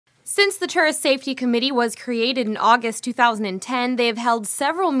Since the Tourist Safety Committee was created in August 2010, they have held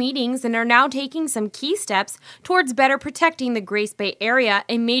several meetings and are now taking some key steps towards better protecting the Grace Bay area,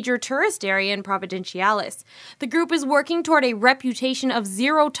 a major tourist area in Providenciales. The group is working toward a reputation of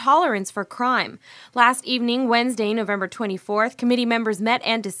zero tolerance for crime. Last evening, Wednesday, November 24th, committee members met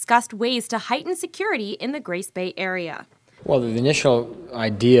and discussed ways to heighten security in the Grace Bay area. Well, the initial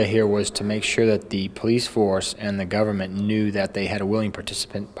idea here was to make sure that the police force and the government knew that they had a willing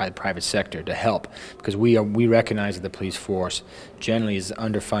participant by the private sector to help, because we recognize that the police force generally is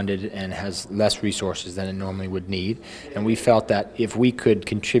underfunded and has less resources than it normally would need, and we felt that if we could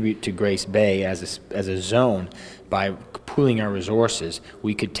contribute to Grace Bay as a zone by pooling our resources,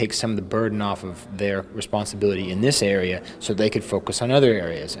 we could take some of the burden off of their responsibility in this area so they could focus on other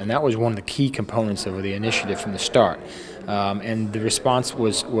areas. And that was one of the key components of the initiative from the start. And the response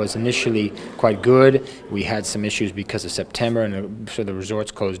was initially quite good. We had some issues because of September, and so the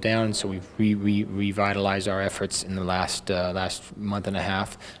resorts closed down, so we've revitalized our efforts in the last month and a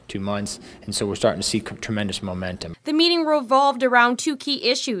half, 2 months, and so we're starting to see tremendous momentum. The meeting revolved around two key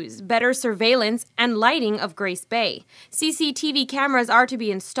issues: better surveillance and lighting of Grace Bay. CCTV cameras are to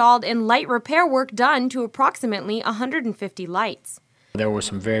be installed and light repair work done to approximately 150 lights. There were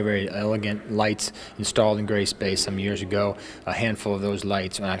some very, very elegant lights installed in Grace Bay some years ago. A handful of those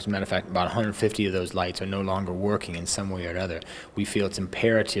lights, as a matter of fact, about 150 of those lights are no longer working in some way or another. We feel it's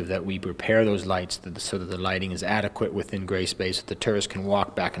imperative that we repair those lights so that the lighting is adequate within Grace Bay so that the tourists can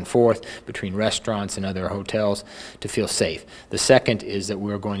walk back and forth between restaurants and other hotels to feel safe. The second is that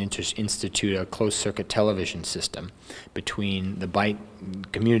we're going to institute a closed-circuit television system between the Bight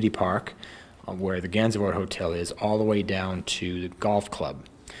Community Park, where the Gansevoort Hotel is, all the way down to the golf club,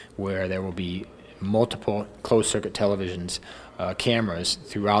 where there will be multiple closed-circuit televisions, cameras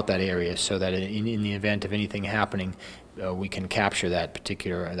throughout that area, so that in the event of anything happening, we can capture that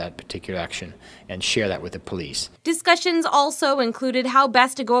particular action and share that with the police. Discussions also included how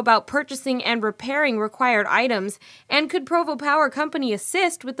best to go about purchasing and repairing required items, and could Provo Power Company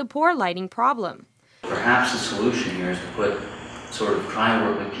assist with the poor lighting problem. Perhaps the solution here is to put sort of try and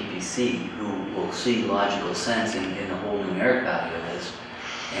work with PPC, who will see logical sense in the whole numeric value of this,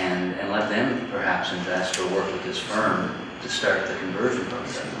 and let them perhaps invest or work with this firm to start the conversion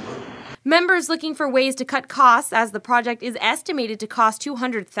process. Members looking for ways to cut costs, as the project is estimated to cost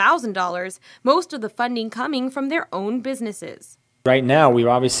 $200,000, most of the funding coming from their own businesses. Right now, we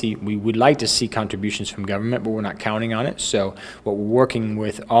would like to see contributions from government, but we're not counting on it. So what we're working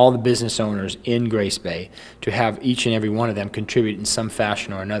with all the business owners in Grace Bay to have each and every one of them contribute in some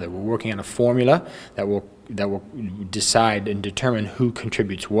fashion or another. We're working on a formula that will decide and determine who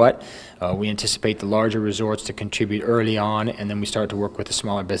contributes what. We anticipate the larger resorts to contribute early on, and then we start to work with the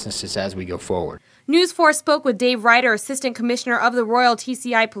smaller businesses as we go forward. News 4 spoke with Dave Ryder, Assistant Commissioner of the Royal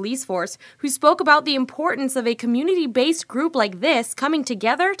TCI Police Force, who spoke about the importance of a community-based group like this coming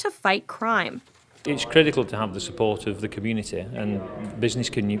together to fight crime. It's critical to have the support of the community, and business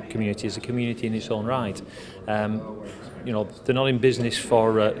community is a community in its own right. You know, they're not in business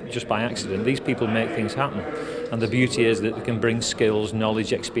for just by accident. These people make things happen, and the beauty is that they can bring skills,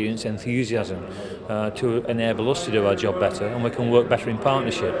 knowledge, experience, enthusiasm to enable us to do our job better, and we can work better in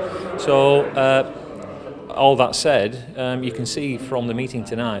partnership. So all that said, you can see from the meeting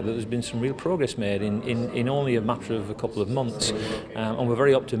tonight that there's been some real progress made in only a matter of a couple of months, and we're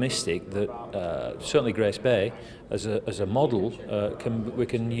very optimistic that certainly Grace Bay as a model we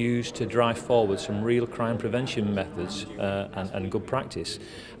can use to drive forward some real crime prevention methods and good practice,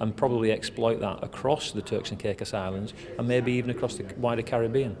 and probably exploit that across the Turks and Caicos Islands and maybe even across the wider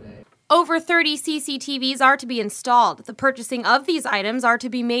Caribbean. Over 30 CCTVs are to be installed. The purchasing of these items are to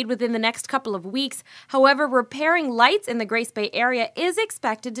be made within the next couple of weeks. However, repairing lights in the Grace Bay area is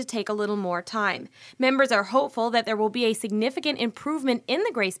expected to take a little more time. Members are hopeful that there will be a significant improvement in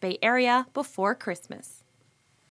the Grace Bay area before Christmas.